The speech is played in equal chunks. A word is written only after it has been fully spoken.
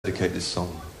dedicate this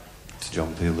song to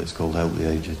John Peel. It's called Help the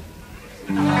Aged.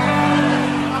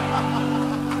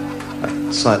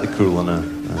 Slightly cruel, I know.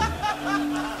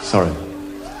 Sorry.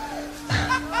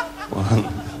 1,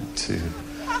 2,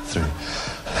 3.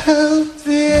 Help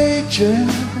the aged.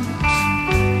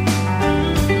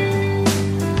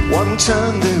 One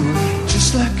time they were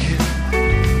just like you.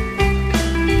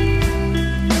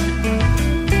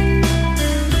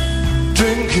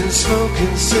 Drinking,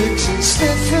 smoking, cigs and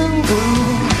sniffing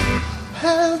glue.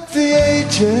 Help the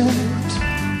aged.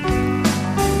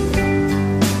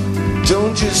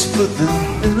 Don't just put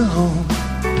them in a home.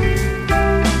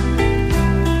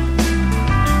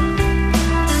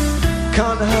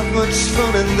 Can't have much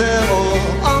fun in there all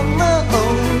on their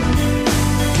own.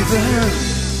 Give a hand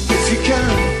if you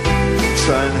can.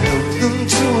 Try and help them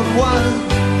to unwind.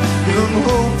 Give them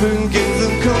hope and give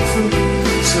them comfort.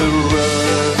 To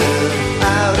run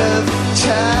out of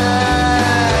time.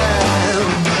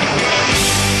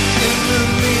 In the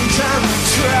meantime,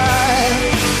 try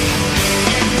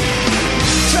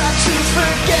to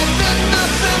forget that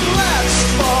nothing lasts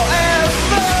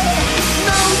forever.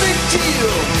 No big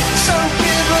deal. So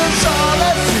give us all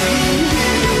a feel.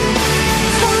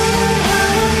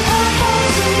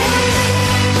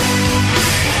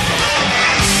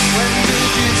 When did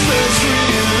you first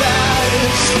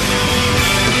realize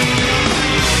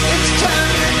it's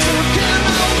time you took an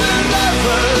older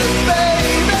lover,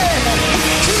 baby?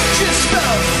 Teach your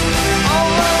stuff,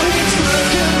 although he's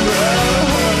looking rough.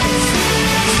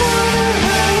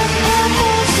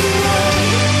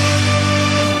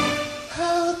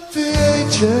 Help the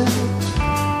aged.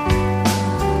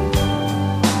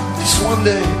 One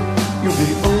day you'll be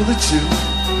older too.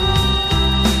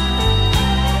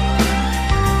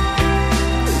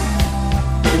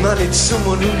 You might need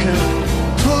someone who can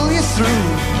pull you through.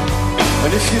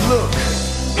 And if you look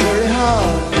very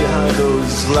hard behind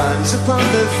those lines upon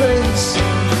their face,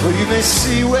 well, you may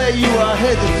see where you are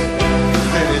headed.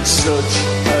 And it's such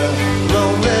a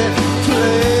lonely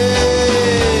place.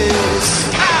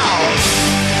 Ow!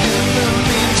 In the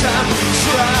meantime,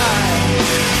 try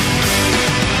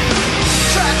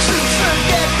to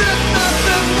forget that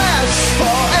nothing lasts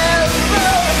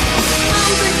forever. No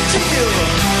big deal.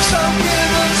 So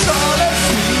give us all a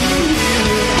feel.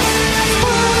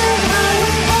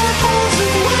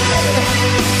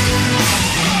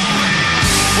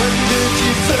 When did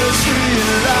you first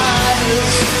realize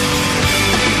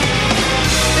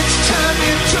it's time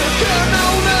you took an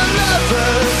older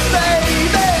lover,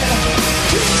 baby?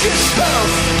 Teach your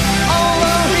stuff,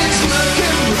 although he's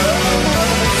looking rough.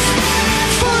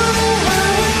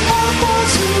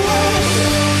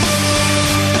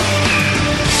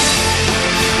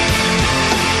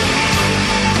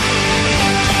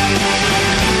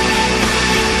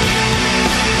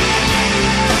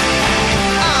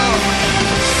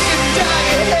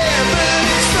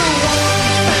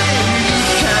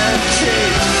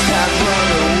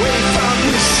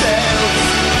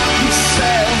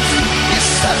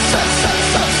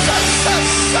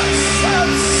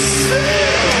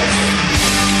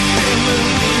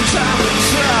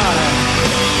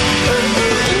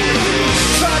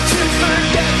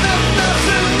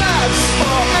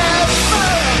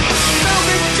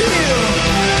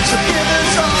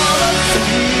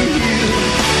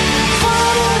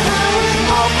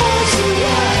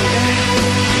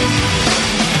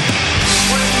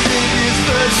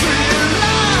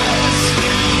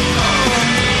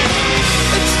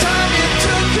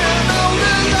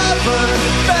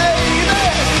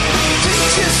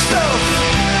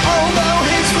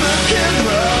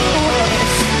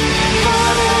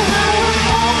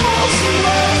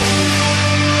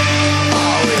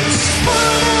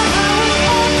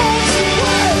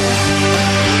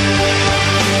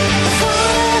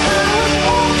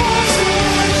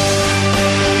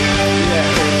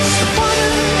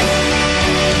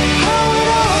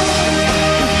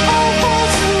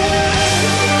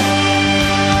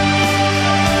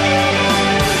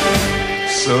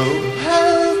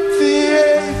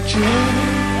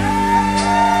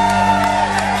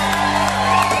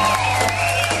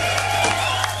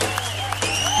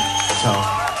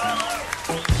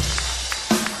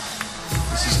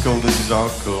 This is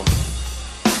hardcore.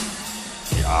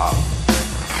 Yeah.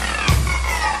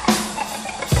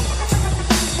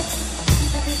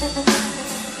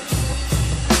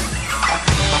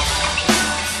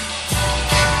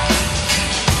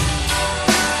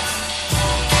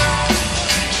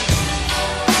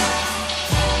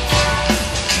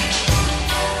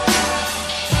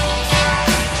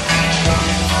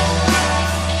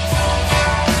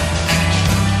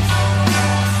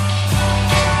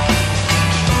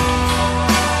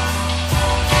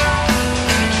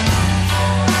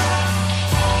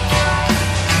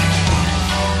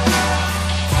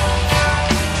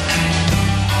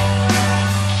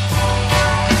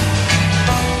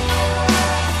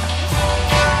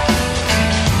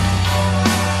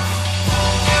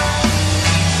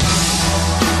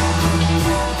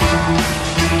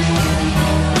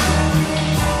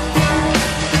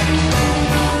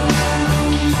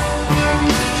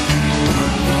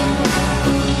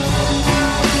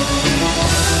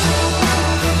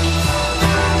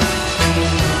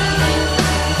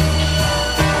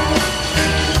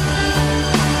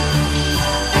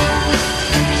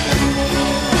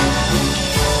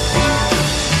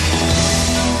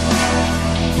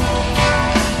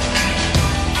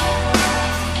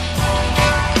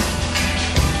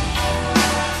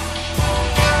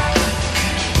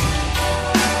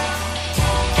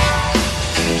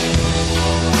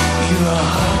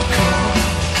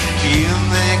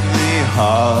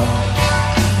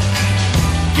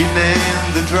 You name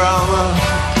the drama,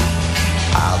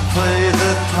 I'll play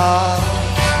the part.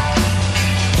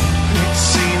 It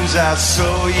seems I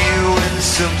saw you in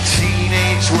some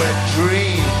teenage wet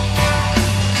dream.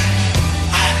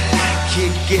 I'd like you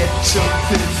get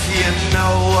up if you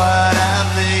know what I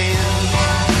mean.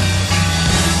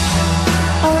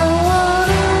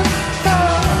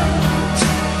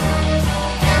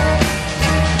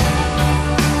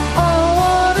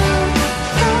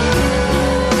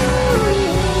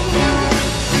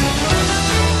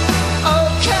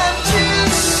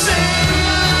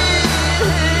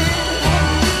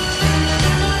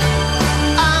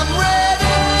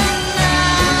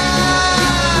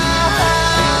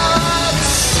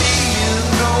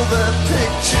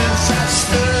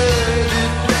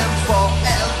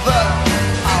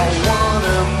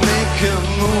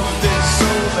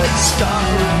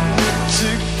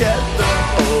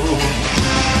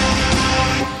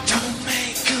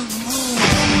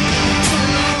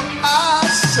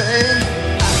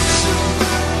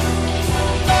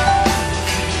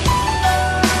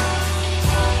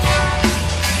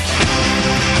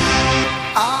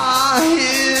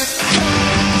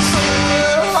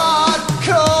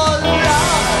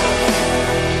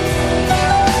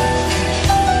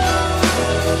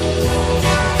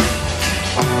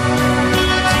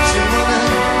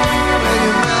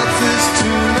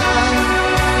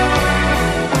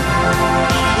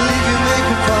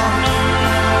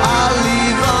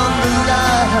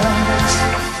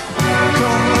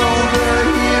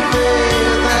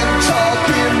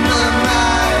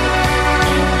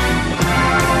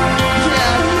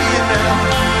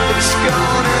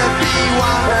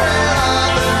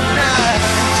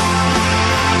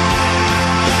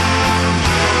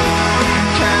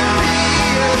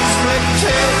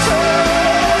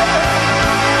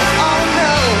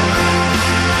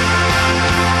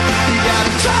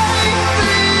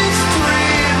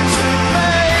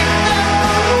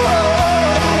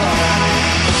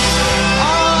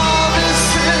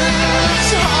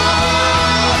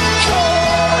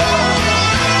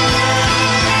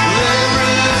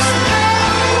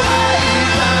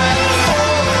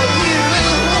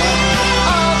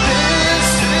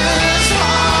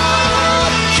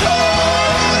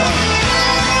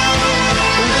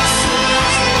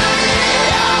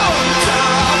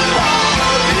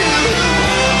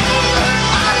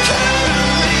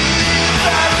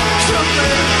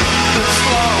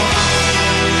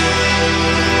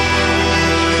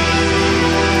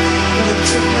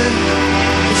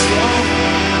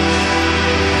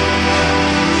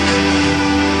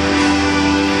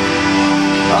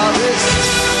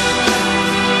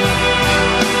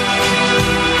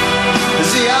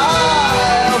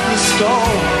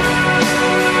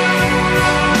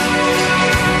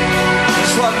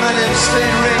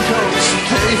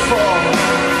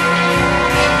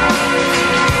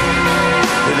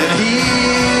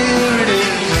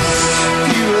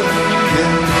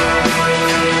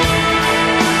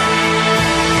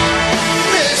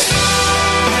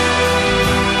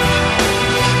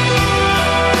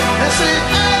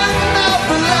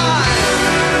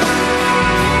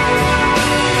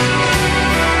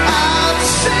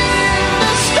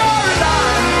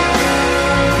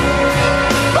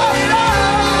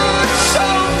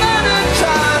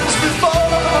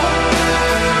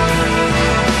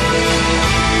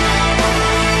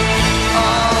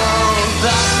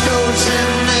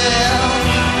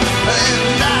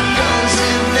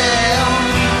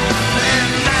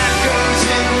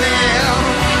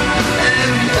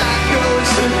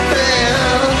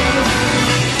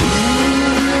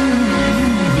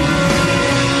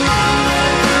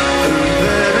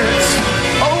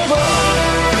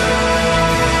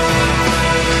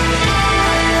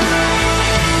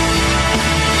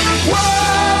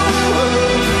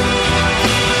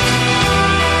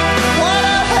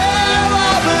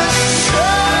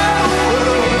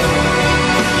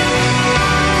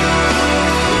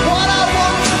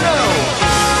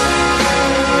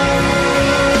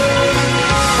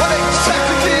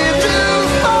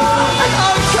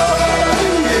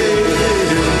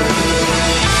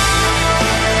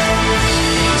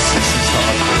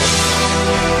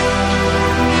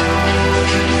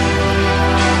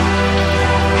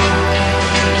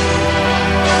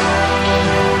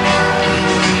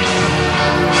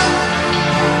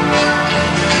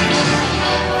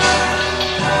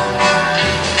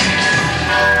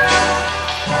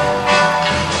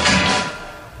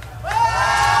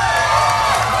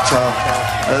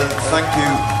 Thank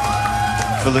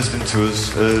you for listening to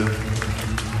us.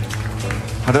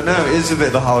 I don't know, it is a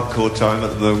bit of a hardcore time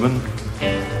at the moment.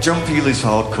 John Peel is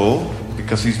hardcore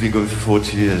because he's been going for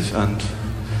 40 years, and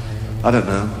I don't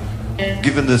know,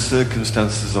 given the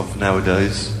circumstances of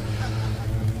nowadays,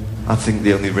 I think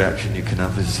the only reaction you can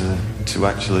have is to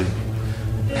actually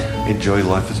enjoy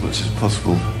life as much as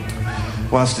possible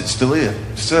whilst it's still here.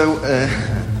 So,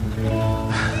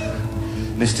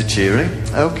 Mr. Cheery,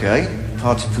 okay,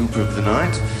 party pooper of the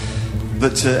night.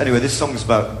 But anyway, this song's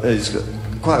about, it's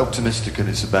quite optimistic, and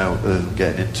it's about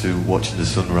getting into watching the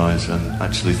sunrise and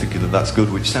actually thinking that that's good,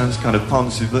 which sounds kind of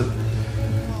poncy, but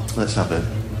let's have it.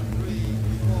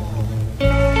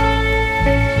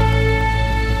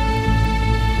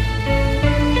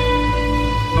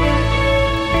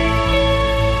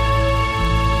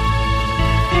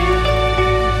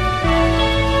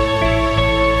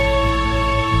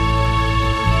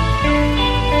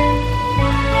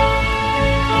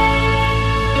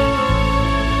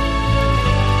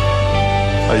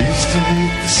 I used to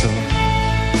hate the sun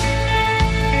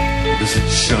because it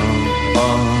shone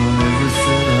on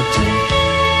everything I do.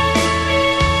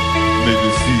 Made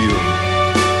me feel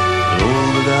that all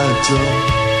that I'd done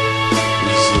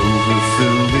was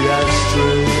overfill the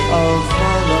ashtray of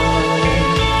my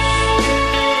life.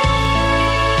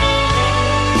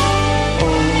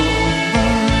 All my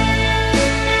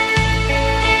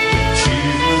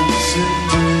achievements in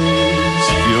days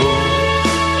of yore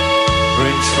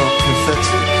range from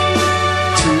pathetic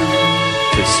to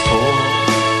piss poor,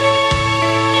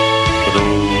 but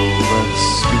all that's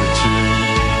gonna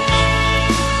change,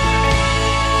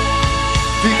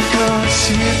 because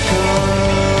here comes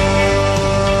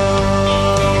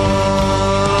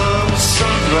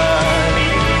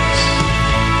sunrise.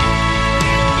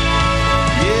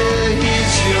 Yeah,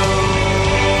 he's your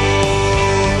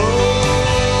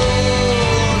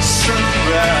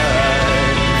sunrise.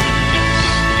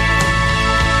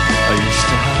 I used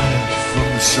to hide from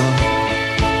the sun,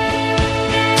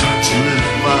 tried to live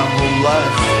my whole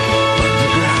life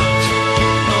underground.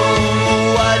 Oh,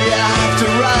 why do I have to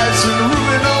rise and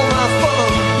ruin all my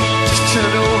fun? Just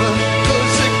turn over,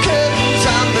 close the curtains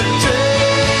on the dead.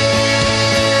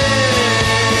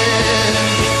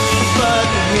 But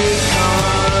here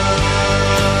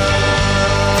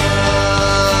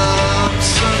comes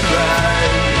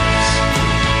sunrise.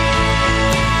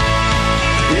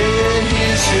 Yeah,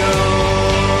 here's your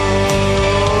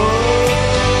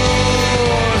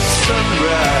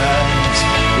sunrise.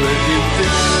 When you've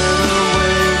been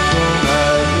awake all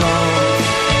night long,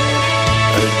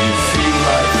 and you feel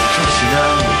like crashing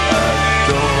out at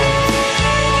dawn.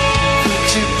 But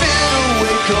you've been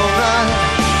awake all night,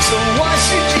 so why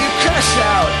should you crash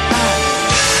out at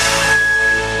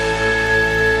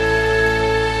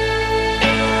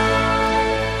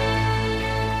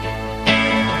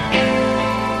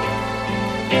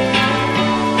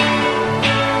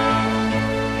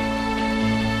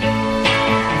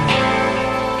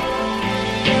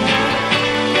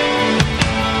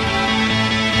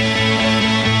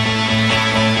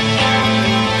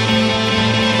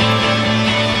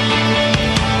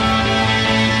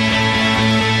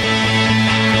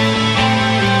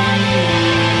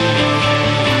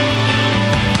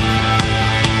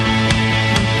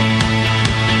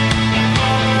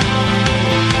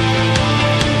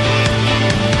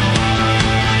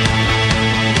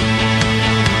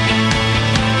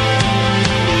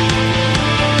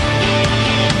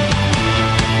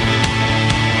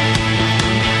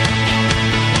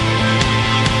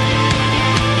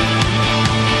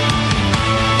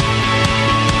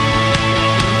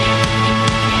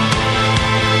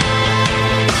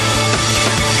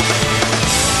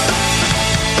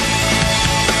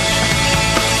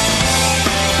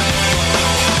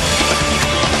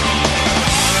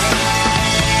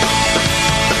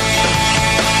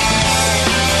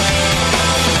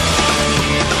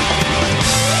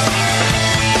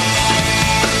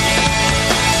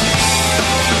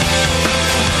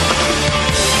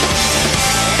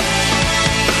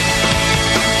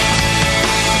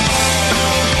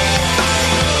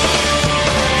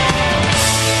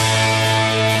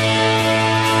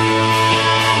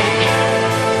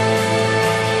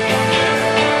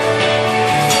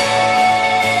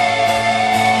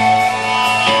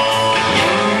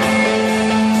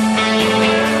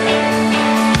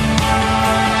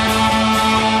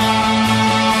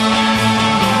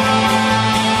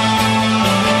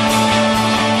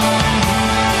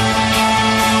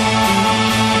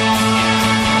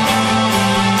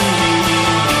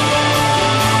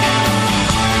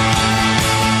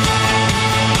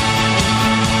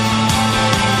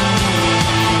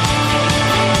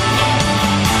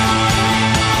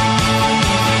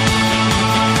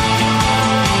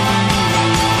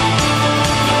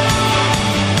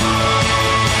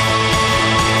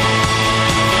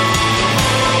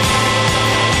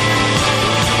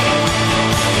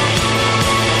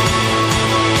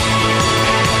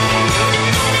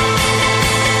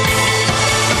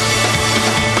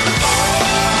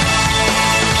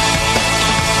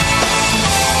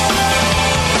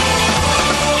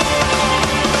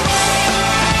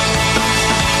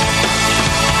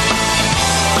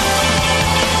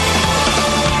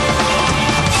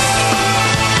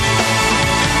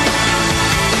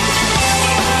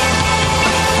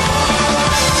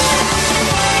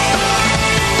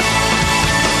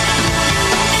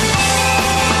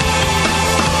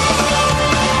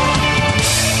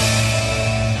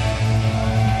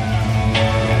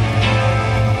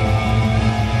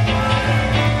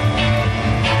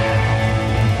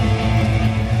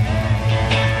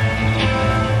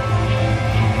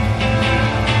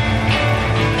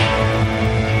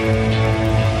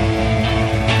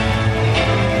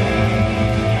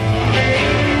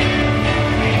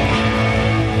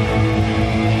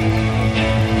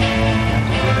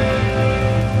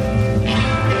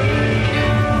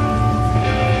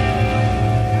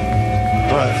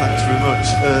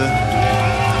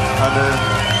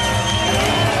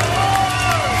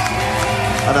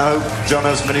And I hope John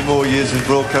has many more years in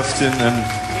broadcasting,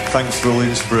 and thanks for all the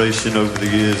inspiration over the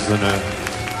years, and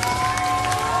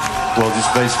well,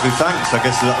 just basically thanks. I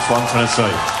guess that's what I'm trying to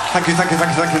say. Thank you, thank you,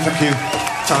 thank you, thank you, thank you.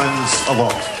 Times a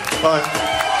lot. Bye.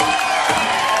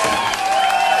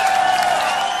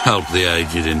 Help the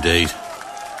aged, indeed.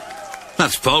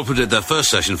 That's Pulp, who did their first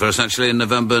session for us, actually, in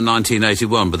November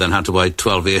 1981, but then had to wait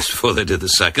 12 years before they did the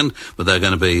second. But they're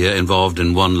going to be involved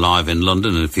in one live in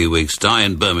London in a few weeks'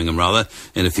 time, in Birmingham, rather,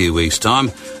 in a few weeks' time.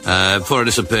 Before I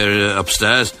disappear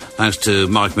upstairs, thanks to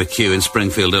Mike McHugh in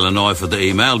Springfield, Illinois, for the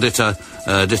email. Ditto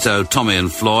Tommy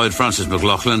and Floyd, Francis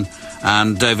McLaughlin,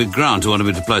 and David Grant, who wanted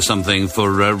me to play something for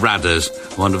Radders.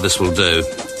 I wonder if this will do.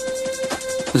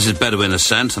 This is Bedouin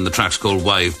Ascent, and the track's called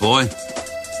Wave Boy.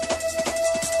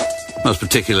 Most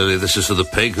particularly, this is for the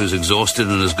pig who's exhausted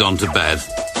and has gone to bed.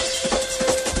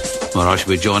 Well, I shall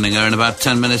be joining her in about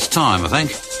 10 minutes' time, I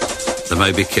think. There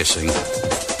may be kissing.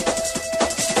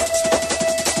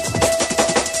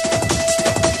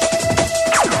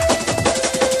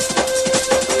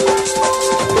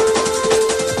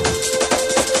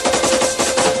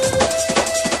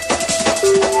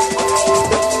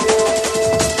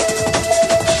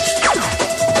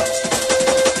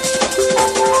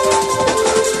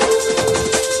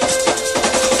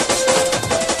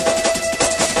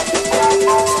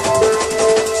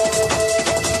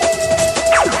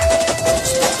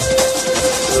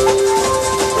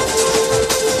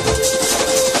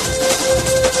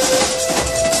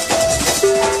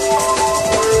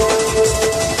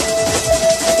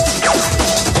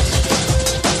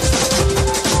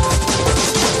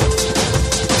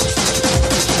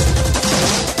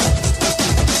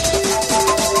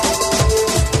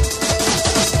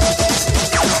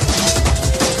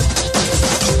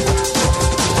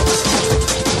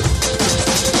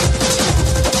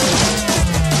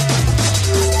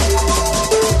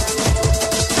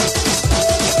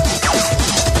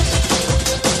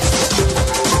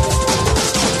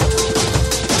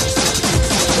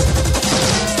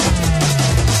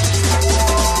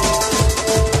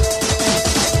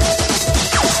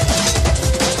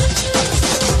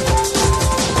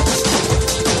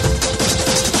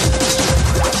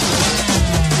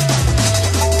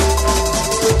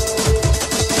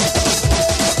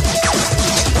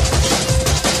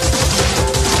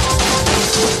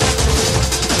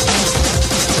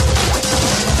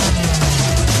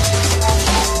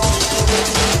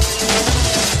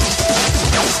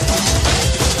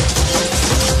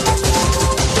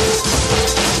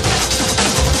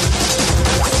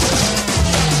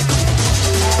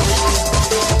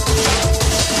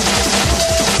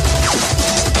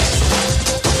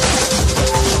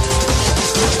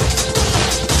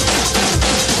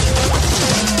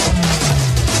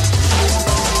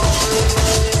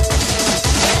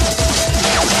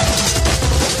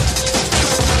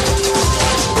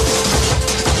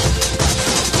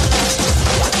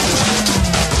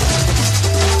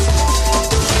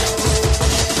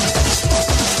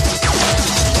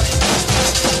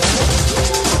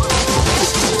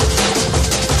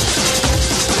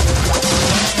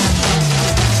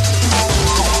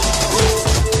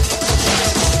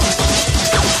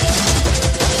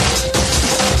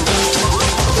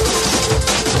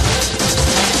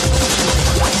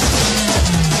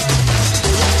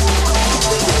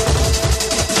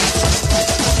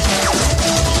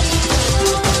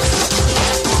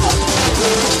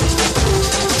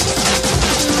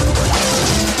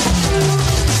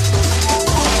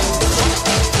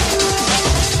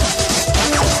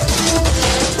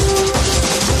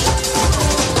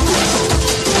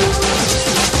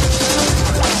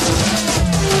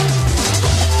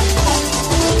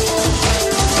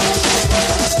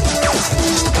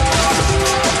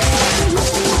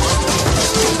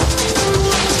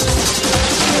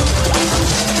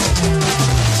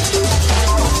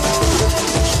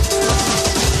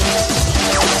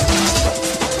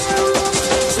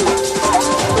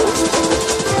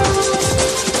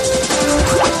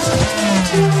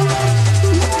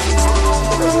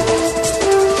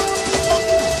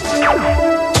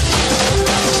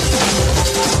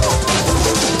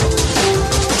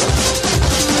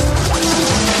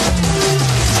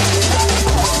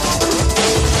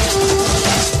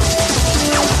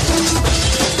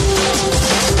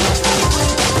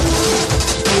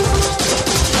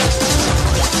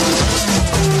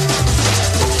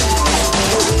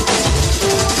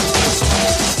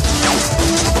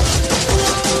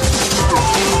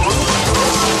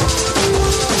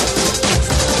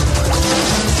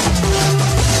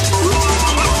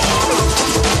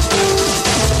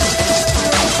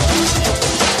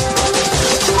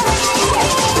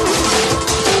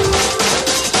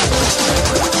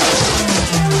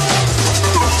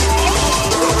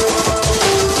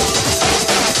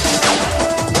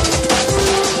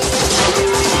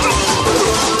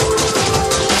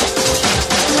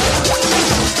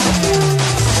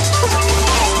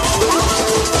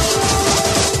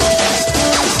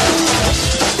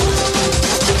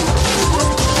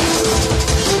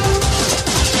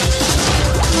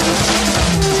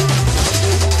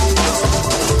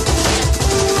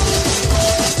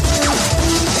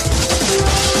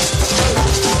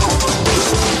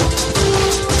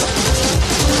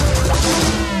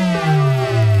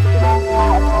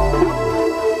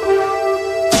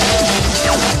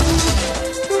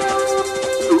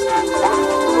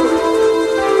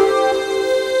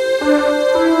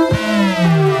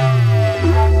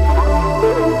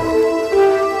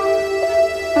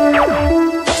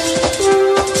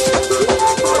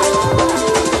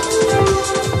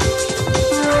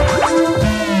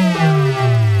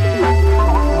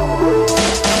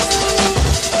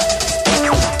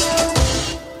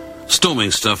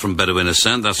 Storming stuff from Bedouin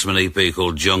Ascent. That's from an EP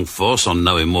called Junk Force on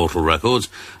No Immortal Records,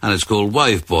 and it's called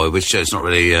Wave Boy, which is not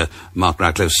really Mark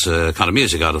Radcliffe's kind of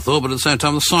music, I'd have thought, but at the same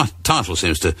time the title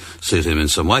seems to suit him in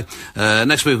some way.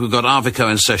 Next week we've got Arvico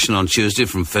in session on Tuesday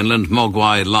from Finland,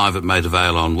 Mogwai live at Maida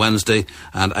Vale on Wednesday,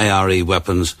 and ARE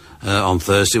Weapons on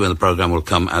Thursday, when the programme will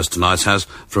come as tonight's has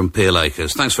from Peel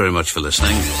Acres. Thanks very much for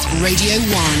listening. Radio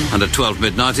 1. And at 12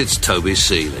 midnight, it's Toby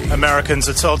Seeley. Americans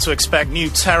are told to expect new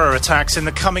terror attacks in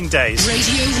the coming days.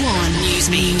 Radio 1 News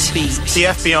Beat. The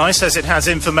FBI says it has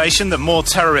information that more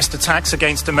terrorist attacks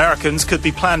against Americans could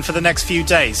be planned for the next few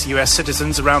days. US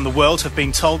citizens around the world have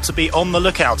been told to be on the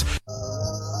lookout.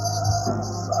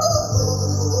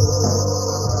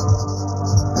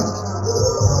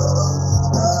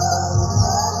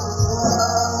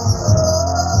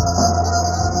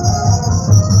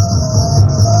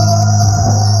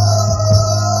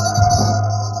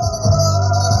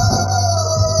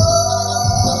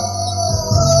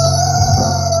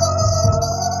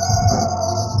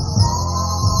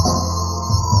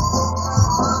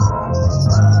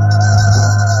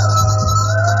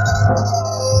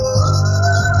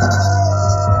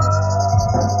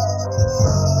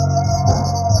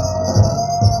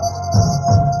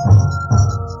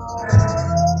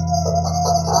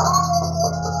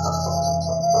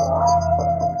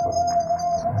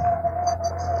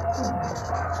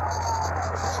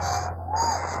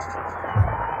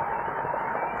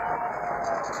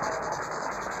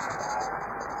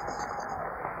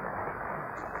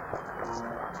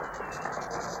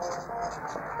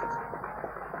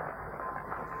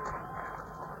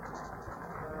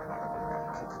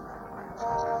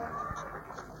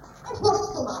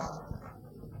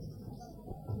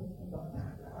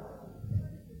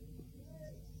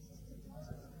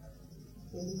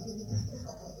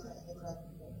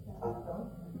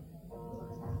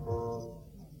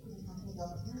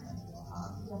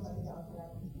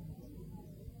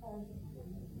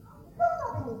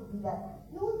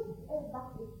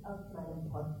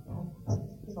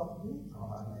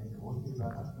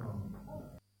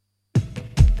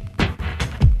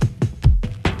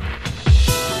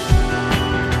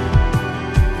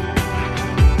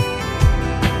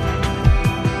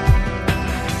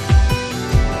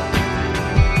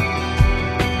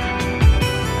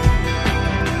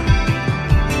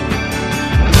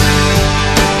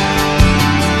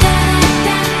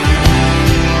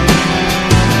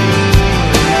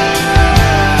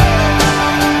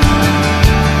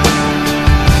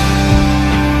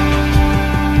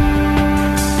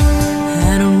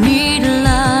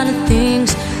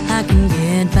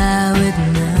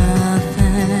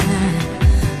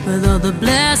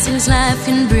 Life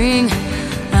can bring,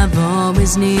 I've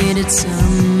always needed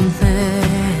something,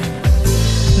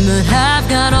 but I've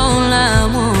got all I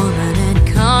want and it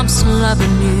comes from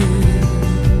loving you.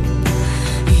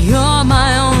 You're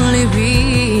my only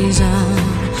reason,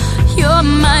 you're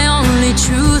my only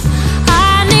truth.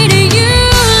 I need you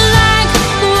like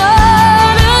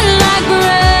water, like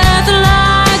breath,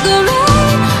 like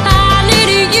rain. I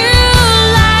need you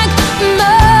like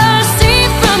mercy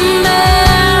from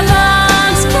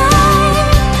heaven's sky.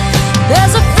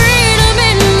 There's a freedom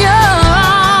in your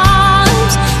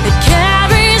arms that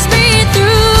carries me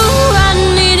through. I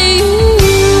need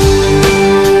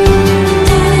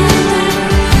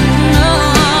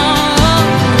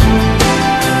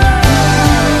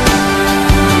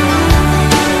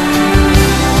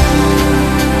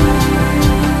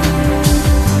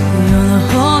You're the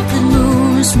hope that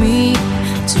moves me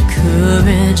to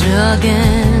courage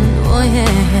again. Oh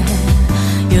yeah.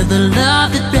 You're the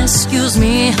love that rescues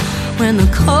me when the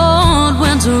cold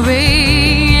winter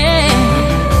rage.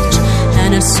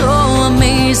 And it's so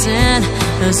amazing,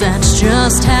 'cause that's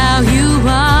just how you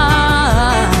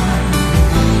are.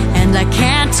 And I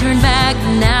can't turn back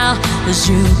now, 'cause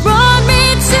you brought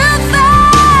me too far.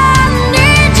 I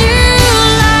need you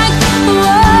like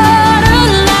water,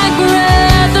 like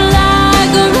breath,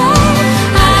 like rain.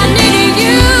 I need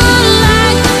you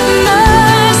like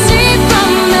mercy from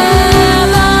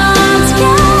heaven's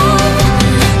sky.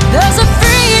 There's a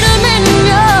freedom in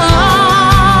your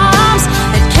arms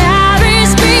that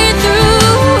carries me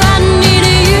through. I need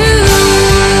you.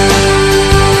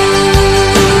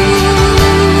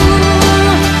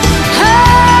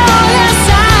 Oh, yes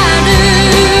I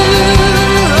do.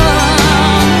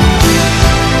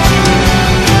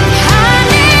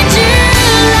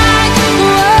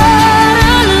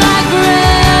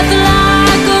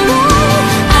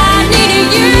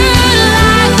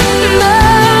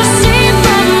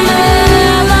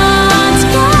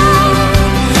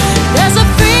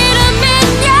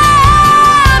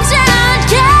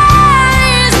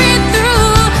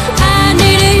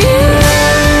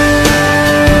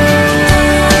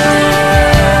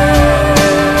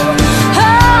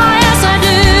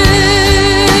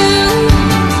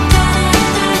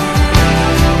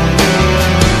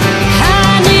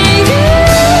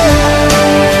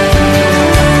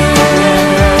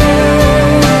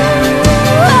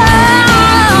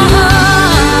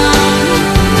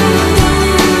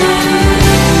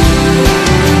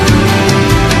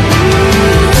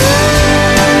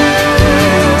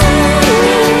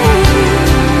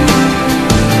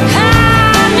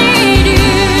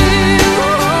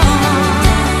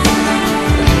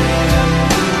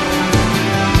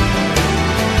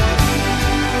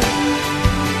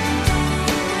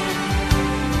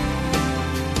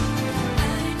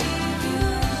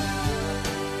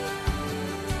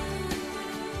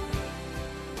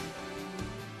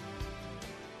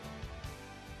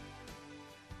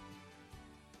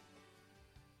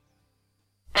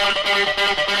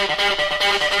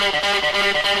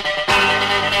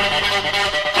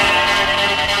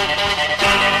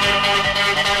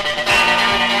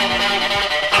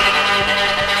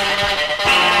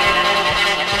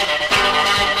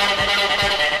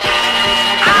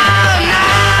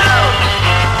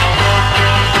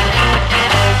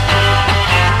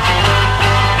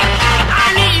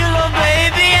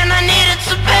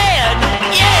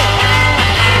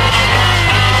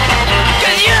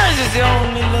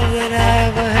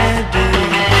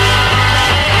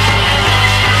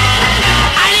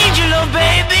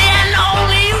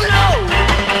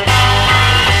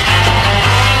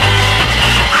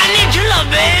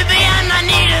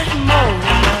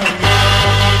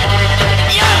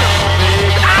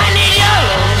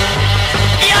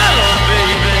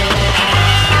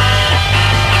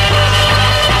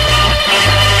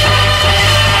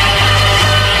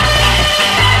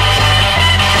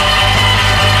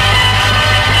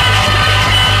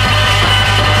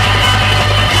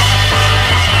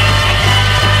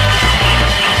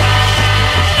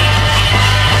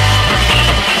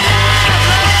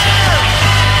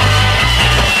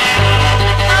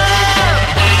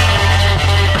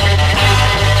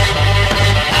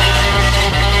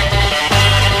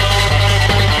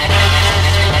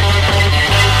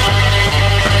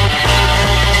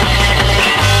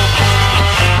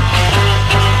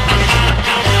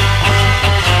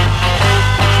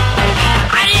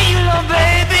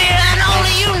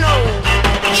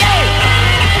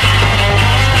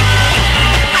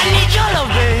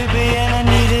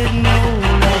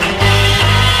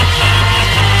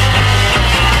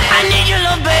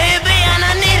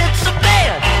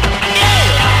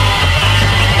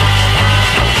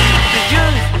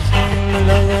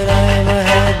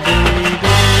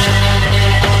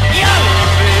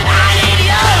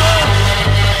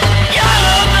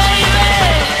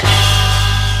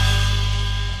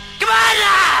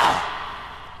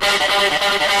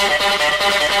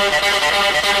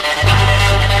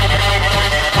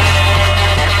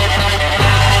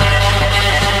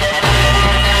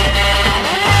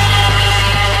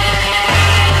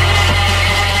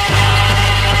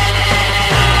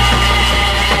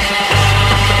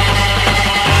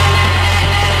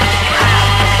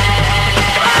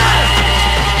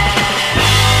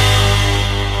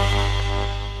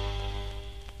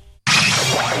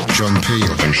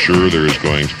 I'm sure there is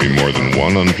going to be more than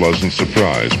one unpleasant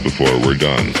surprise before we're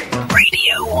done.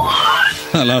 Radio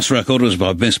 1. That last record was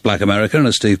by Miss Black America, and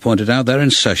as Steve pointed out, they're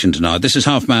in session tonight. This is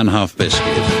Half Man, Half Biscuit.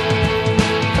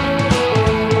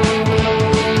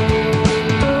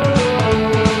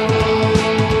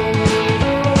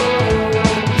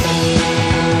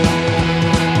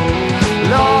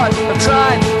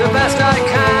 Tried the best I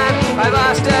can. I've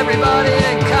asked everybody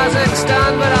in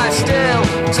Kazakhstan, but I still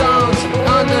don't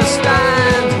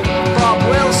understand. Bob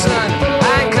Wilson,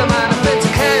 Anchorman, I've been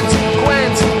to Kent,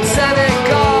 Gwent,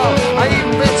 Senegal. I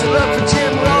even been to look for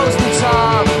Jim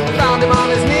Rosenthal. Found him on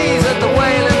his knees at the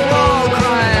Wailing Wall,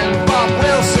 crying, Bob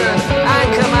Wilson,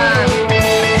 Anchorman.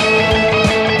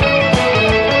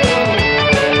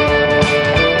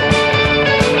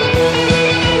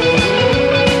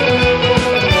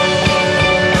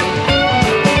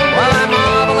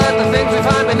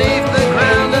 Beneath the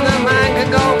ground, and the man can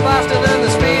go faster than the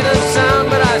speed of sound,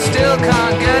 but I still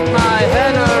can't get my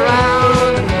head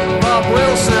around Bob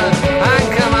Wilson,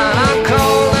 Anchorman. I'm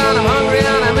cold and I'm hungry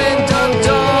and I'm in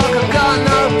Dundalk. I've got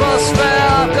no bus fare,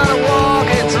 I've got to walk.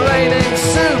 It's raining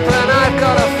soup and I've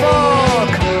got a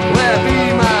fork. Where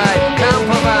be my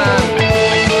camper van?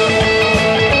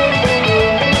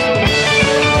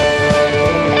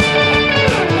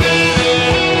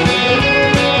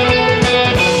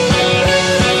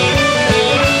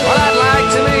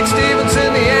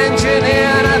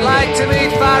 To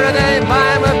meet Faraday,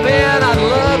 buy him a beer, and I'd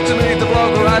love to meet the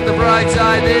bloke who had the bright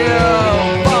idea.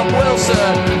 Bob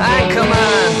Wilson,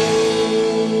 Anchorman.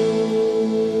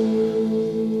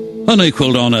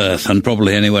 Unequalled on Earth, and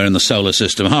probably anywhere in the solar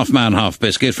system. Half Man, Half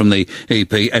Biscuit from the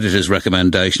EP Editor's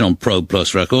Recommendation on Probe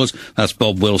Plus Records. That's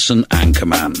Bob Wilson,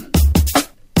 Anchorman.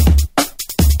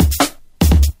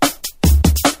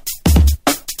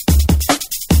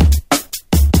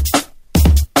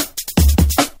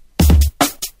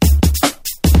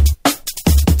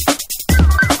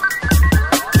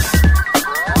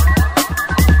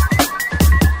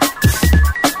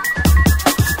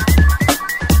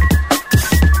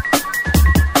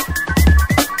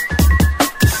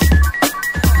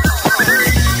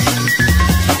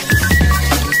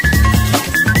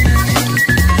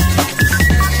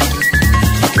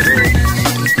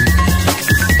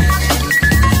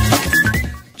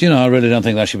 Do you know, I really don't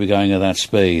think that should be going at that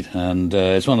speed. And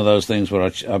it's one of those things where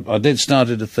I did start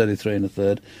it at 33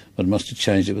 1/3, but must have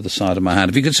changed it with the side of my hand.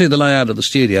 If you can see the layout of the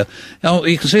studio,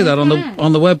 you can see that on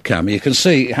the webcam. You can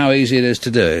see how easy it is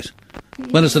to do it.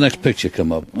 When does the next picture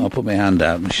come up? I'll put my hand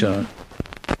out and show it.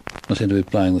 I seem to be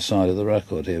playing the side of the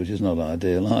record here, which is not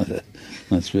ideal either.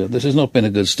 This has not been a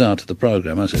good start to the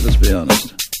programme, has it? Let's be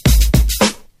honest.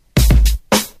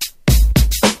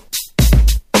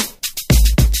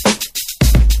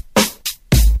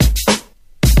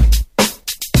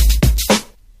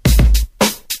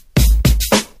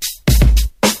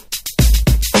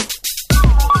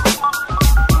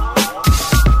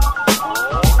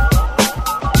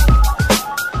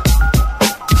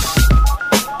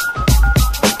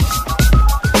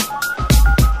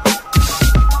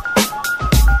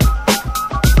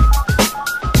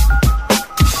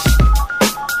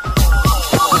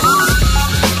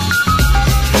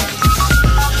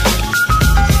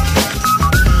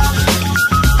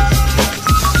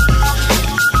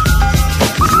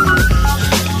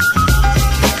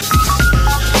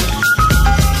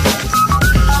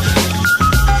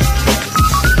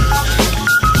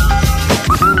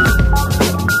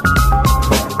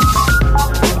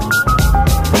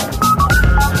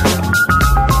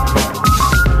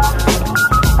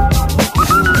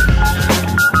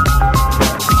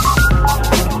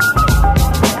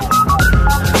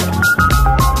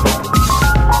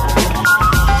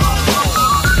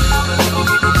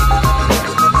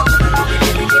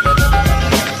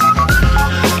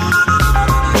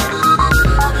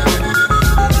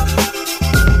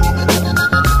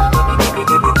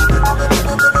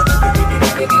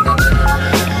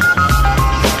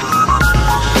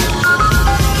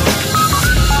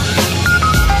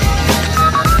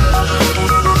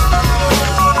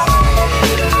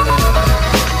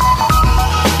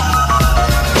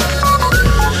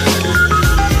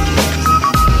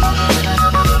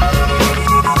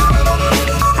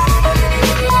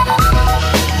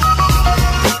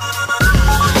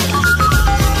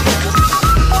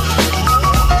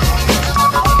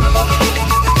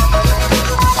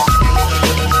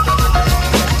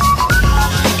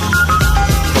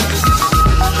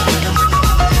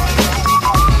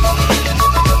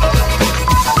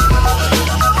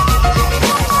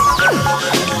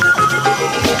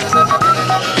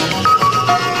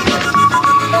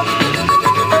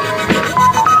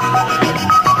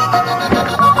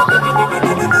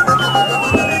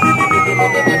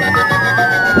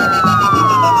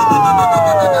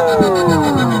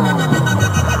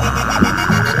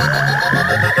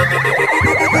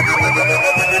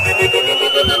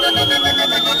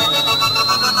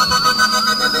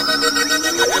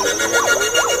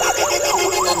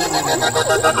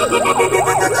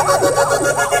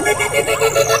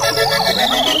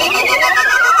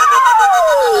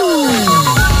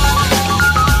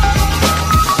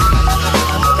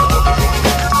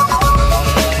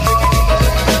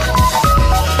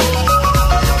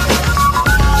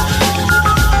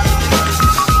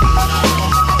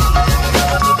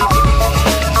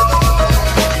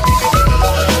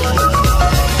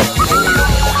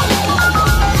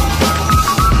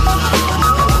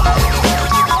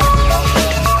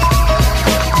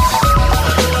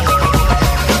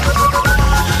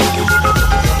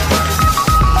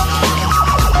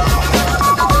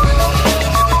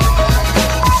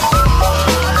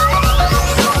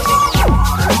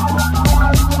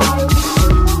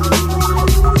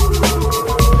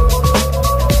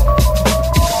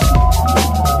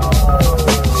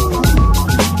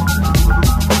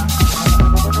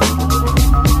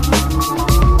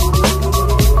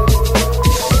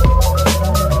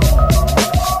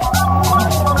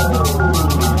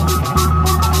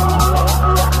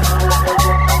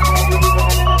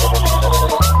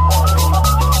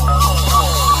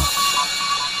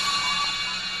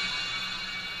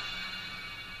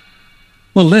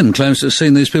 Well, Lynn claims to have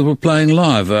seen these people playing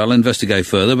live. I'll investigate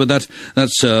further, but that's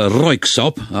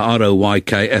Røyksopp,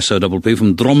 R-O-Y-K-S-O-P-P,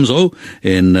 from Tromsø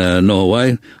in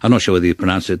Norway. I'm not sure whether you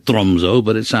pronounce it Tromsø,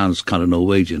 but it sounds kind of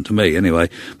Norwegian to me anyway,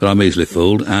 but I'm easily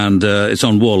fooled. And it's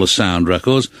on Wall of Sound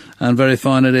Records, and very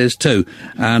fine it is too.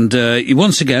 And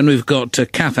once again, we've got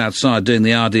Kath outside doing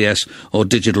the RDS or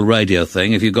digital radio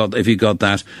thing. If you got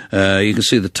that, you can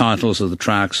see the titles of the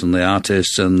tracks and the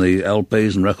artists and the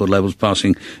LPs and record labels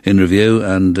passing in review,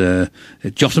 and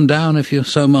jot them down if you're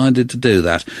so minded to do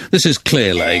that. This is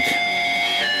Clear Lake.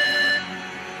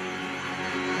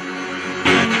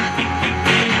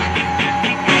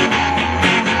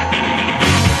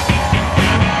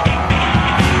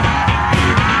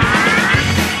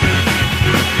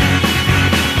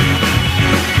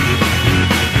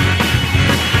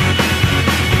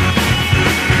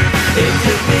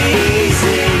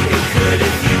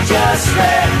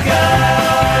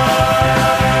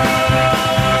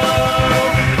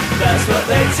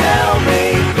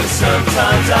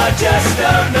 just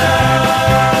don't know.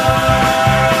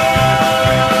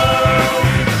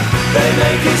 They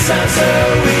make it sound so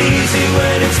easy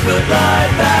when it's put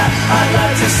like that. I'd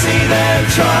like to see them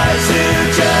try to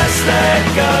just let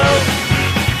go.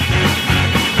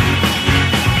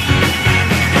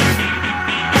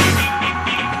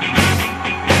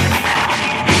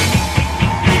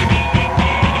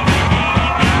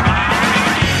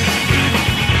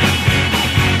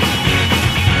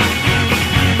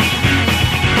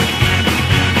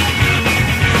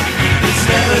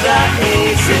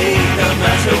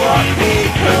 What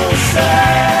people say,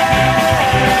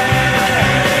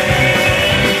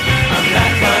 I'm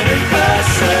that kind of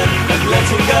person, and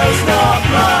letting go's not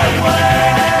my way.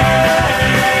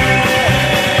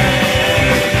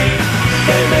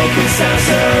 They make it sound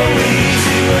so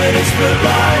easy when it's put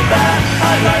like that.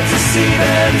 I'd like to see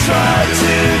them try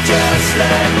to just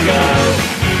let go.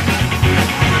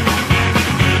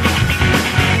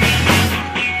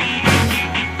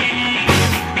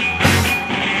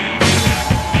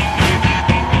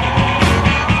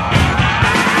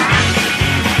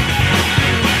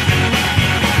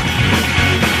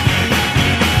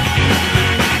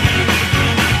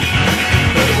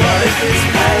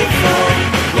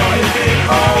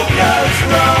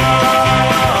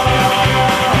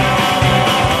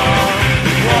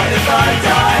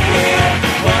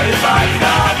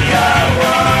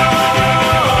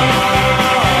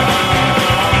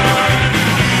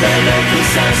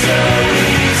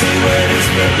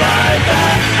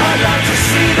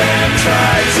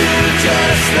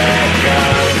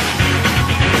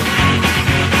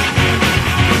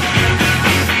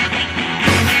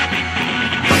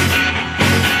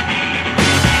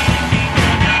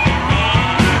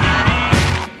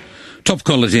 Top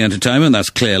quality entertainment, that's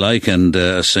Clear Lake, and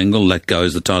a single, Let Go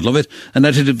is the title of it. An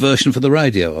edited version for the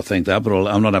radio, I think that, but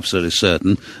I'm not absolutely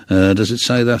certain. Does it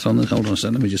say that on the... Hold on a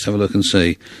second, let me just have a look and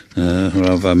see. Or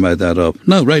have I made that up?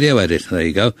 No, radio edit, there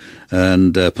you go.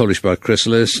 And published by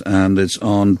Chrysalis, and it's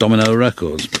on Domino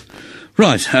Records.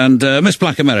 Right, and Miss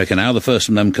Black America now, the first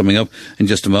from them coming up in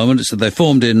just a moment. It's that they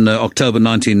formed in October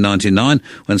 1999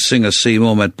 when singer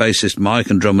Seymour met bassist Mike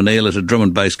and drummer Neil at a drum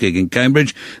and bass gig in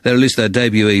Cambridge. They released their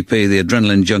debut EP, The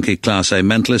Adrenaline Junkie Class A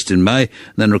Mentalist, in May,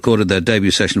 and then recorded their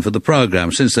debut session for the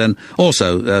programme. Since then,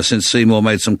 also, since Seymour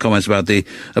made some comments about the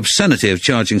obscenity of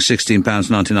charging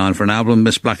 £16.99 for an album,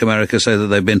 Miss Black America say that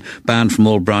they've been banned from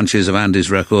all branches of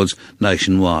Andes Records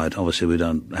nationwide. Obviously, we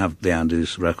don't have the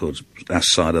Andes Records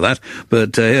side of that.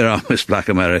 But here are Miss Black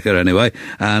America anyway,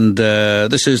 and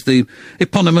this is the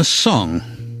eponymous song.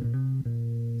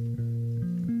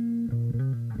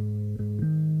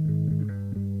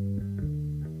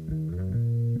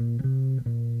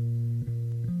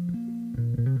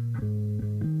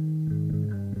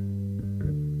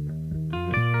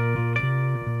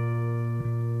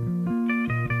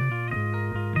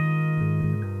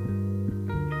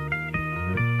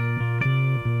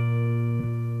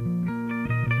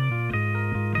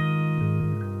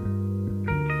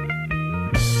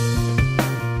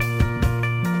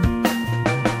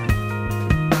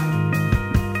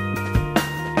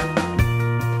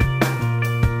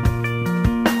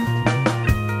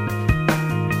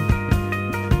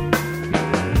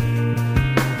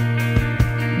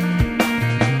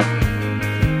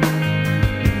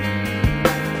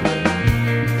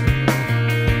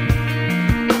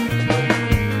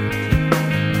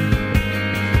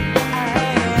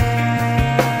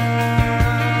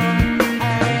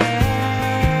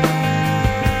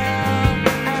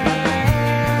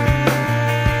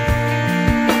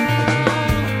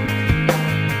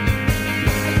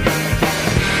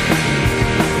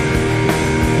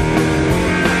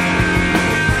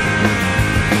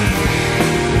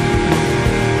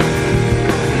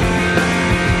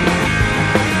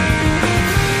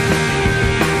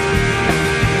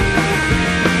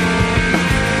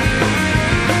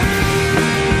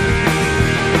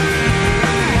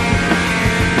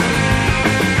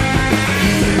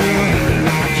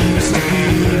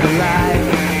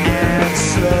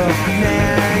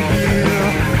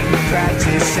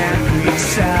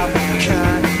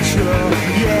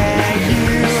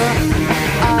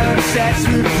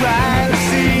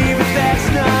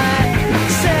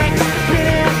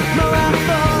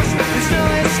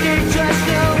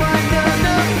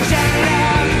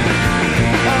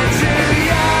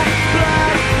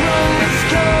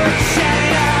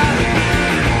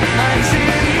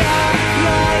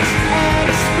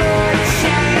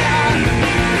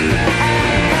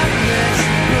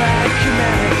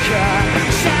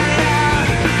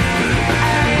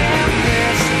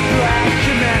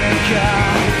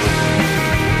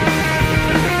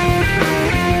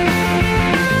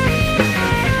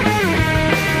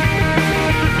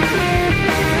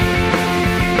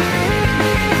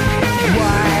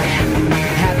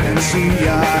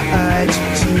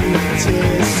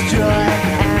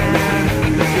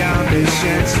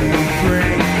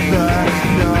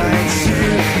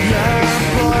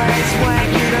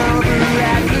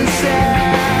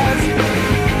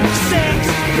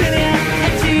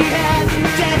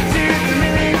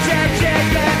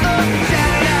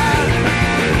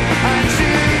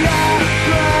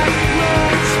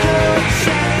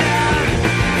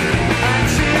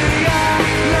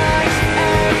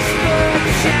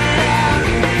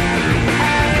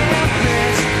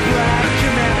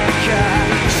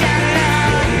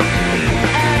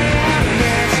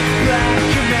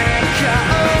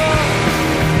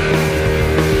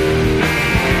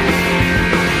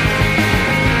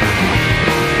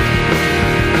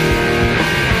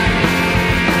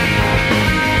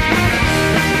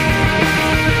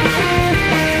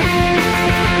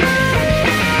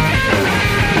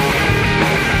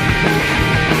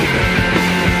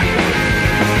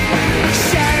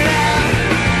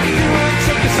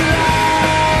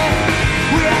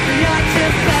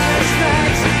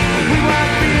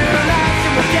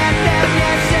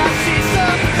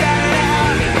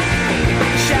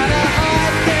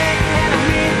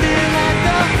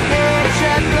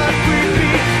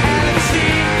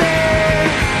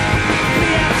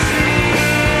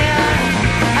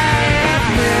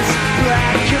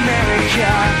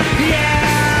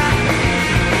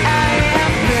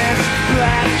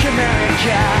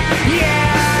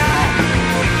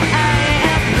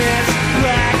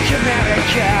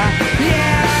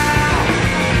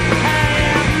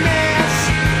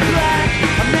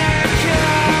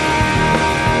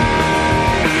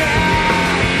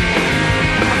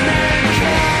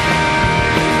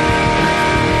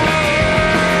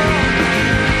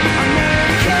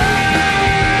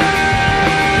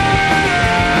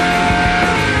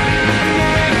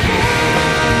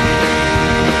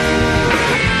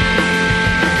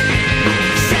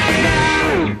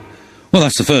 Well,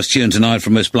 that's the first tune tonight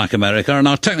from Miss Black America, and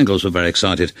our technicals were very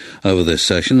excited over this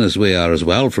session, as we are as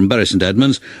well, from Bury St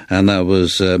Edmunds, and that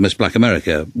was Miss Black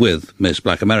America with Miss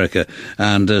Black America.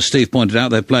 And Steve pointed out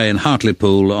they play in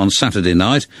Hartlepool on Saturday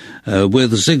night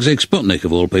with Zig Zig Sputnik,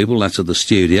 of all people. That's at the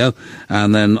studio.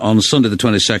 And then on Sunday the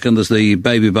 22nd, there's the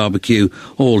Baby Barbecue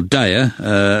all-dayer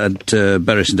at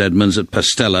Bury St Edmunds at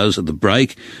Pastello's at the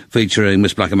Break, featuring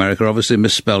Miss Black America, obviously,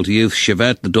 Miss Spelt Youth,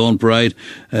 Chevette, the Dawn Parade,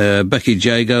 Becky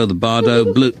Jago, the Bardo,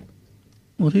 Blue...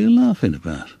 What are you laughing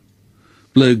about?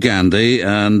 Blue Gandhi,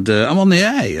 and I'm on the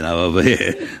air, you know, over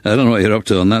here. I don't know what you're up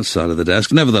to on that side of the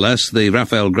desk. Nevertheless, the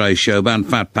Raphael Gray Show Band,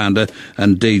 Fat Panda,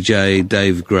 and DJ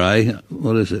Dave Gray.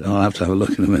 What is it? I'll have to have a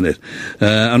look in a minute.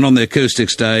 And on the acoustic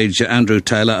stage, Andrew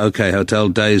Taylor, OK Hotel,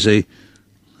 Daisy...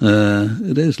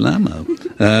 it is Lamo.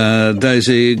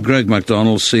 Daisy, Greg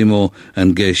MacDonald, Seymour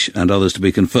and Gish and others to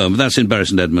be confirmed. But that's in Bury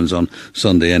St Edmunds on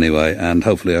Sunday anyway, and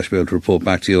hopefully I shall be able to report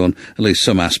back to you on at least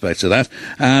some aspects of that.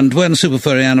 And when Super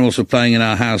Furry Animals were playing in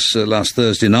our house last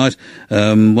Thursday night,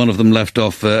 one of them left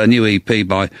off a new EP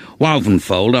by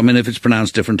Walvenfold. I mean, if it's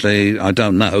pronounced differently, I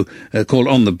don't know. Called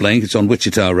On the Blink. It's on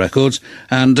Wichita Records.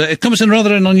 And it comes in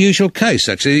rather an unusual case,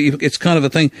 actually. It's kind of a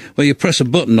thing where you press a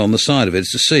button on the side of it.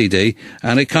 It's a CD,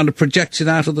 and it kind of projects it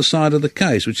out of the side of the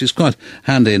case, which is quite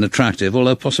handy and attractive,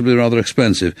 although possibly rather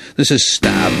expensive. This is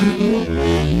Stab.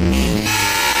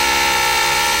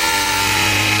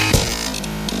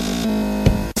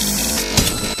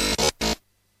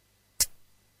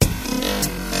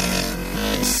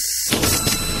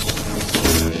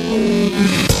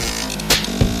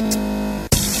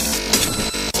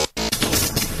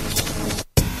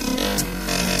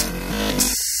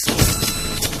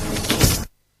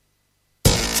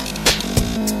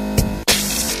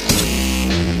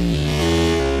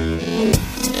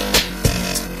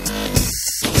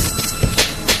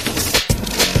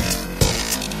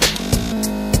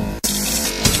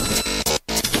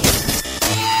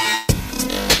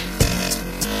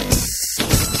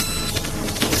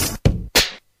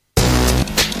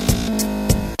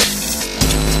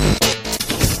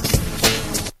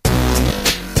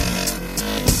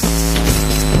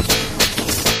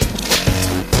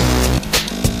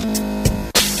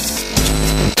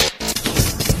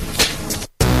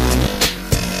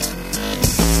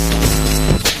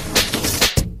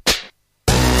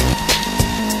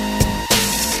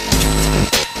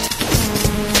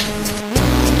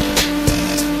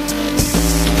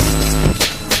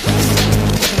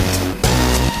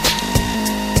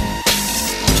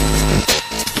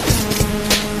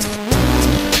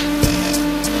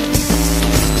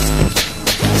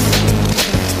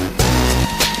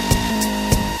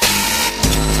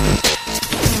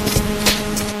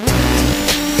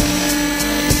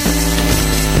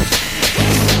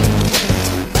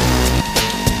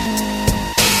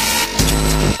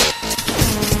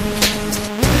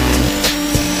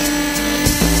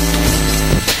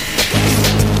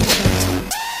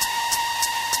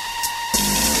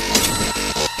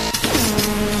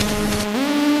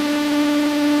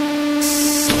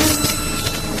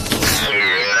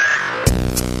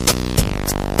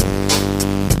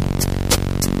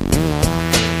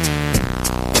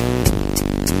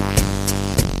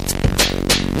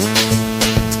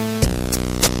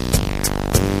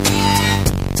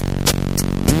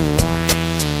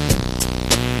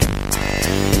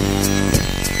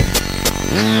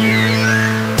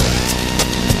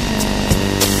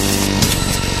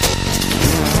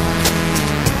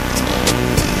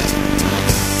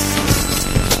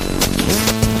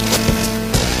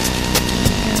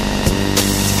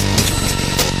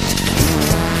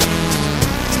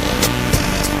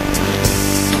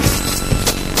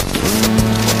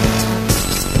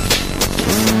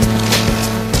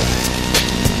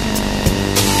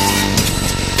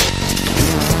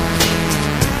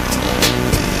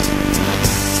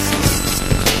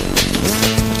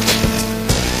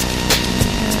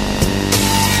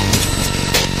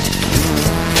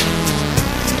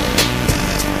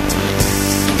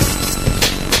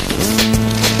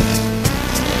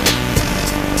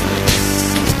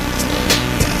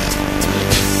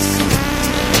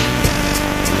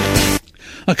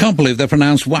 I can't believe they're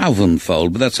pronounced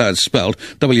Wauvenfold, but that's how it's spelled,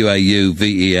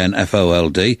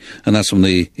 Wauvenfold, and that's from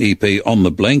the EP On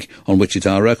the Blink on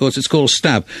Wichita Records. It's called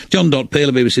Stab. John.Peel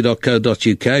at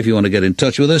bbc.co.uk if you want to get in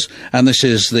touch with us, and this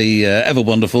is the ever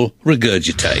wonderful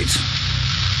Regurgitate.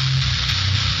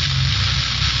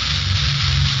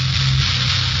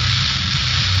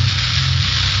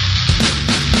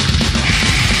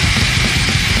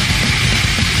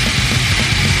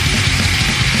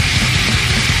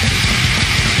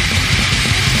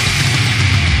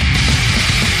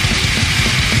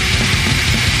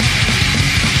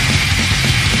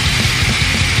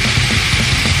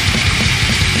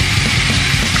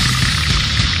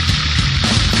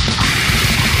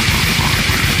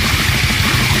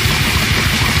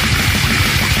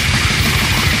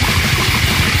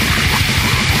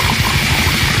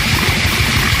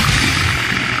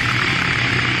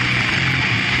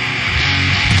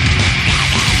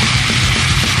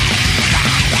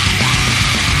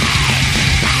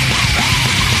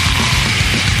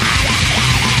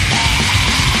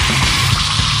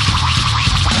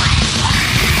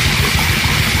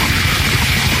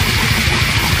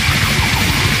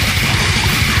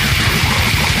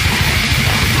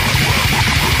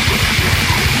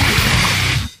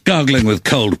 Gargling with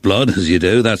cold blood, as you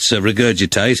do. That's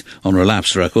Regurgitate on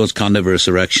Relapse Records, Carnivorous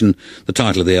Erection, the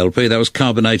title of the LP. That was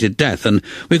Carbonated Death. And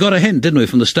we got a hint, didn't we,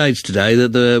 from the stage today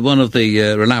that one of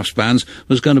the Relapse bands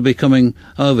was going to be coming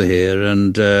over here,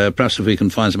 and perhaps if we can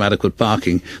find some adequate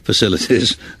parking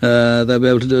facilities, they'll be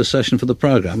able to do a session for the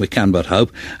programme. We can but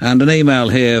hope. And an email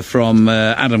here from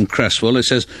Adam Cresswell. It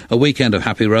says, a weekend of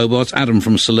happy robots. Adam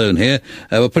from Saloon here.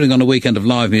 We're putting on a weekend of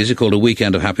live music called A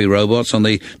Weekend of Happy Robots on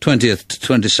the 20th to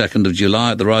 22nd of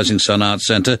July at the Rising Sun Arts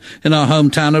Centre in our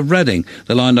hometown of Reading.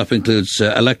 The line-up includes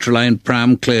Electrolane,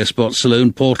 Pram, Clear Spot,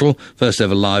 Saloon, Portal, first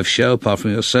ever live show apart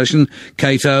from your session,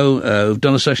 Cato, who've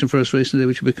done a session for us recently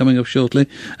which will be coming up shortly,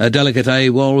 Delicate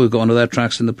AWOL, we've got one of their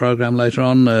tracks in the programme later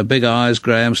on, Big Eyes,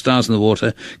 Graham, Stars in the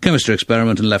Water, Chemistry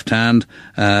Experiment and Left Hand,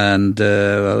 and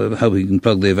I hope you can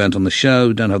plug the event on the show.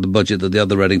 We don't have the budget that the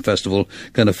other Reading Festival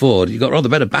can afford. You've got rather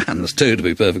better bands too, to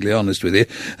be perfectly honest with you.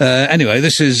 Anyway,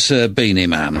 this is Beanie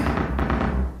Man.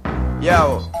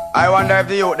 Yo, I wonder if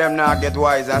the youth them now get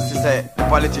wise as to say the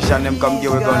politician them come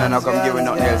give a gun and not come give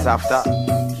nothing else after.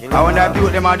 I wonder if the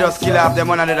youth them are just kill off them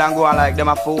one another and go on like them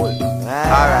a fool.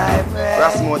 Alright,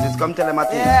 Rasmussen, come tell them a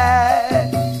thing.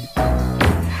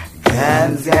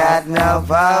 Guns got no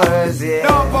powers, yeah.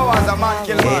 No powers, a man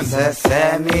kill man. It's a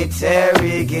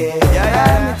cemetery game.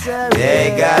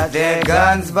 They got their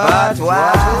guns, but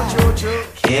why?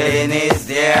 Killing is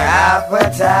their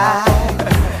appetite.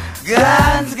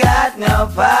 Guns got no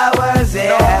powers, yeah.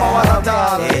 No powers at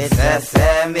all. It's a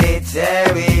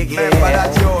cemetery game.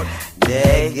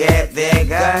 They get their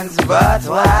guns, but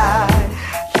why?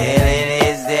 Killing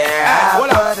is their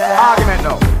appetite. Argument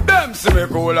now. Them see me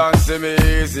cool and see me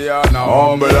easy and a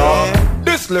humble.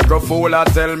 This little fool a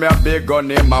tell me a big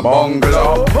gun in my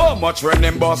bungalow. How much when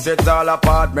him bust it all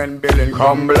apartment building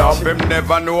crumble up. Him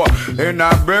never know. In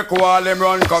a brick wall him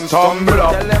run come stumble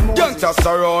up. Youngsters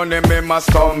surround him, him a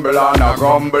stumble and a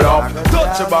grumble up.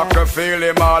 Touch your back and feel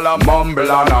him all a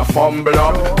mumble and a fumble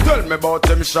up. Tell me about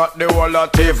him shot the whole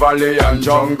of Tivoli and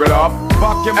jungle up.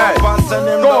 Back him up and send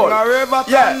him down a river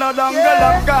to no jungle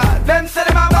up. God, them say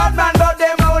them a bad man but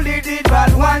them only did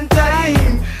bad one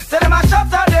time. Say them a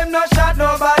shot at them no shot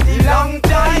nobody long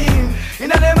time.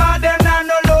 Inna them a them not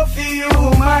no love for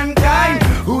humankind.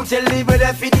 Who tell the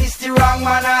brother fi this the wrong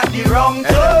man at the wrong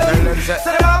time? Say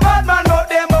them a bad man but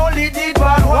them only did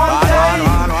bad one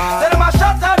time. Say them a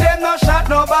shot at them no shot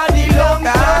nobody long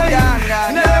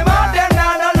time. Inna them a them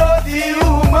not no love for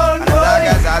humankind.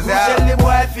 Who tell the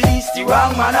boy fi this the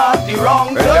wrong man at the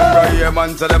wrong time? Them go hear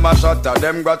man say them a shot at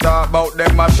them go talk about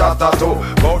them a shot at too.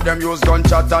 Bout them use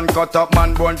gunshot and cut up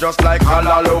man bone just like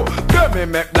halalo. Them me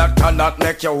make that cannot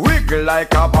make you wiggle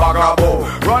like a bagabo.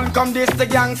 Run come this the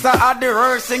gangster at the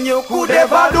worst thing you could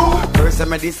ever do. First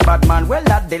me this bad man,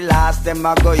 well at the last them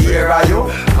a go hear are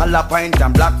you. All a pint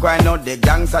and black wine out the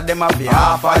gangster them a be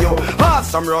half of you.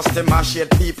 Some rusty machine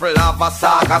people have a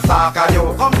sack of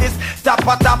you. Come this tap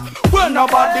a tap, well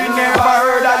nobody never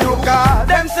heard of you. Cause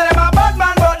them say them a bad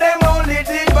man but them only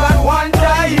did bad one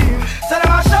time. Say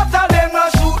them a shot at them no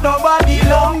shoot nobody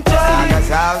long time.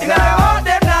 In them heart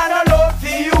them not no love for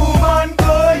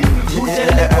humankind. Who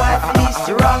tell the boy finish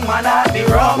the wrong man at the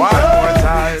wrong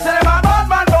time? Say them a bad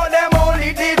man but them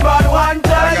only did bad one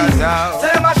time.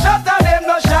 Say them a shot at them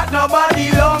no shot nobody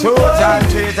long time. 2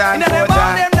 times, 3 times, 4 times. In them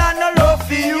heart them not no love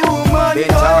for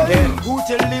humankind. Who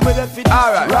tell the boy finish the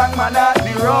wrong man at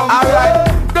the wrong time?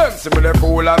 Them see me the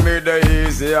fool and me the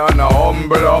easy and a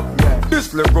humble up.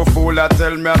 This little fool that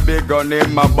tell me a big gun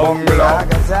in my bungalow.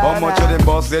 How much of the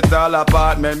bus it all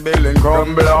apartment building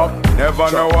crumble up?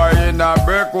 Never know why in a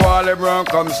brick wall the run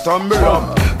come stumble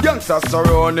up. Youngsters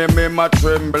surrounding me, my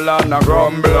tremble and a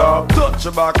grumble up.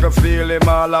 Touch back, I feel him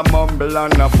all a mumble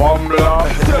and a fumble up.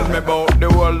 Tell me about the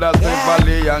world that's the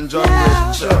valley and John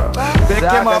Rich. Pick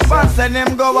him up and send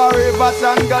him go a river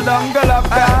and go down, go up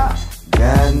there.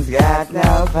 Guns got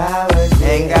no powers,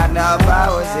 ain't got no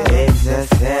powers. It's a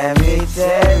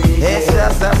cemetery. It's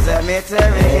just a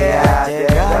cemetery. Yeah, they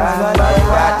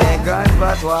guns,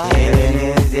 but why? Killing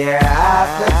is their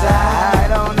appetite. I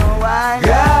don't know why.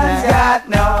 Guns got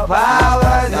no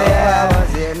powers.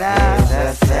 It's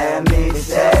a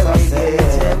cemetery.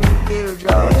 They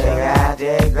got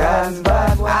their guns,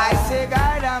 but why? I say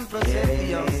guide and protect the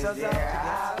youngsters.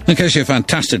 In case you're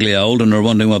fantastically old and are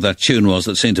wondering what that tune was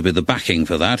that seemed to be the backing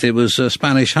for that, it was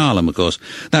Spanish Harlem, of course.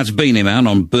 That's Beanie Man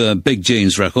on Big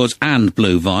Jeans Records and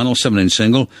Blue Vinyl, 7-inch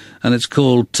single, and it's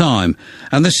called Time.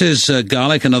 And this is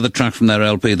Garlic, another track from their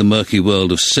LP, The Murky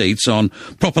World of Seats, on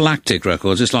Prophylactic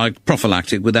Records. It's like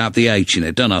prophylactic without the H in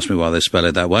it. Don't ask me why they spell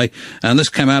it that way. And this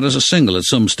came out as a single at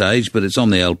some stage, but it's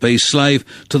on the LP, Slave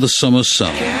to the Summer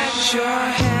Sun. Get your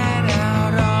hand